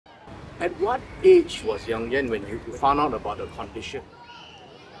At what age was Young Yen when you found out about the condition?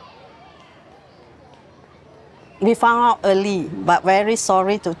 We found out early, but very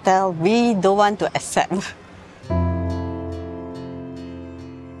sorry to tell, we don't want to accept.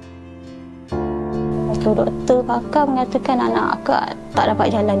 Waktu doktor kakak mengatakan anak akak tak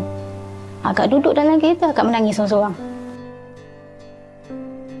dapat jalan. Akak duduk dalam kereta, akak menangis seorang-seorang.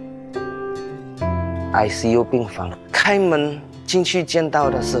 ICU 病房，开门进去见到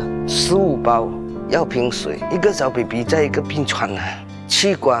的是15包药瓶水，一个小 baby 在一个病床啊，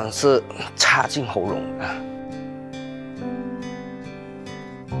气管是插进喉咙啊。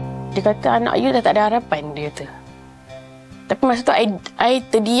Dia kata anak you dah tak ada harapan, dia kata. Tapi masa tu I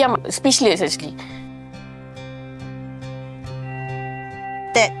terdiam, speechless actually.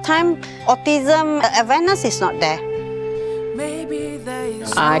 That time, autism awareness is not there.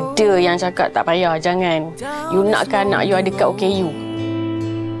 Ada yang cakap tak payah, jangan. You nakkan anak you ada kat OKU.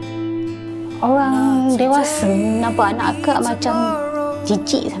 Orang dewasa nampak anak akak macam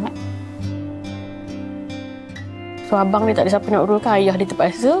jijik sangat. So abang dia tak ada siapa nak uruskan, ayah dia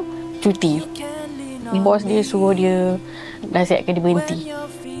terpaksa cuti. Bos dia suruh dia nasihatkan dia berhenti.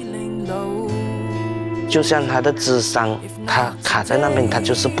 就像他的智商，他卡在那边，他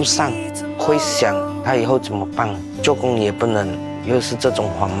就是不上，会想他以后怎么办，做工也不能，又是这种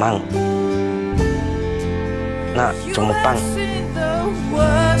缓慢，那怎么办？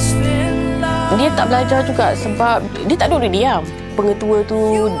 Dia tak belajar juga sebab dia tak duduk diam. Pengetua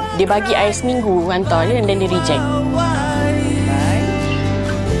tu dia bagi I seminggu hantar dia dan dia reject.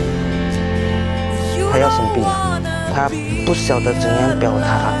 他要生病了，他不晓得怎样表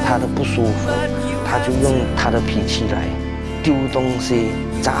达他的不舒服，他就用他的脾气来丢东西、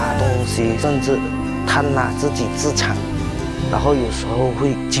砸东西，甚至他拿自己自残，然后有时候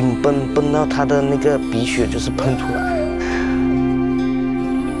会紧绷到他的那个鼻血就是喷出来。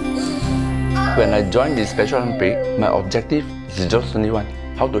 When I joined the Special Olympics, my objective is just only one: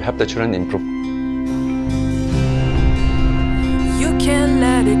 how to help the children improve. You can't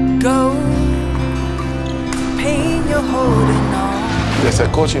let it go. Pain you're holding on. As a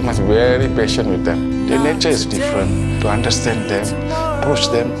coach, you must be very patient with them. Their nature is different. To understand them, approach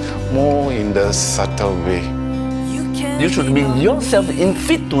them more in the subtle way. You should be yourself in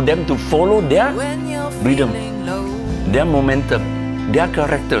fit to them to follow their rhythm, their momentum, their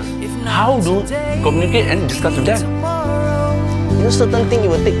characters. How to communicate and discuss with them? You know, certain thing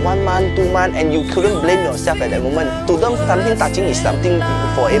you will take 1 month, 2 months, and you couldn't blame yourself at that moment. To them, something touching is something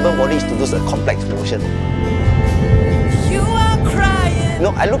for able-bodied to do a complex motion. You are crying.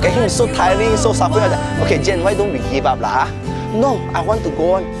 No, I look at him, so tiring, so suffering. I like, okay, Jen, why don't we give up lah? No, I want to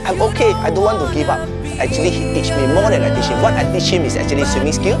go on. I'm okay. I don't want to give up. Actually, he teach me more than I teach him. What I teach him is actually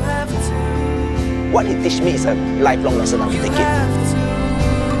swimming skill. What he teach me is a lifelong lesson. I will take it.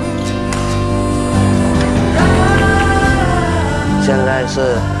 现在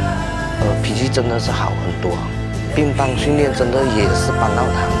是，脾气真的是好很多，乒乓训练真的也是帮到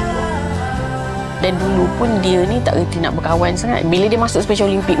他很多。 Dan dulu pun dia ni tak reti nak berkawan sangat. Bila dia masuk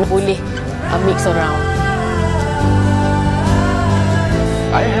Special Olympics, boleh mix around.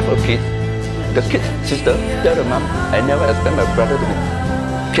 I have a kid. The kid's sister tell the mom, I never expect my brother to be.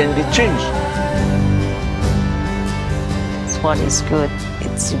 Can be changed. Sport is good.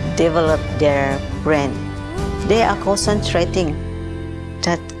 It's develop their brain. They are concentrating.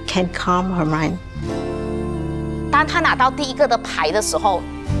 That can calm her mind. 当他拿到第1个的牌的时候，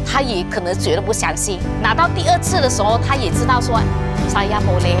他也可能觉得不相信。拿到第2次的时候，他也知道说，saya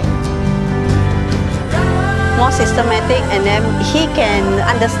boleh. More systematic, and then he can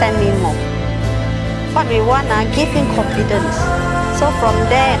understand me more. What we want, give him confidence. So from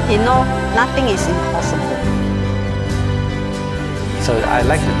there, he know nothing is impossible. So I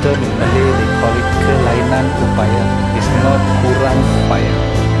like the term in Malay, they call it kelainan upaya. It's not kurang upaya.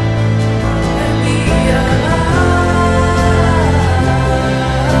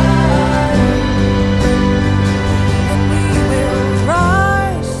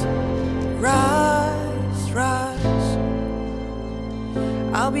 Rise, rise.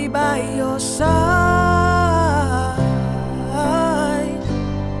 I'll be by your side.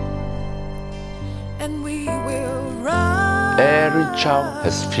 And we will rise. Every child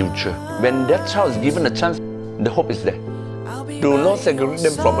has future. When that child is given a chance, the hope is there. Do not segregate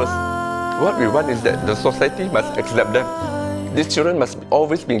them from us. What we want is that the society must accept them. These children must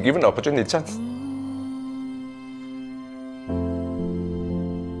always be given an opportunity chance.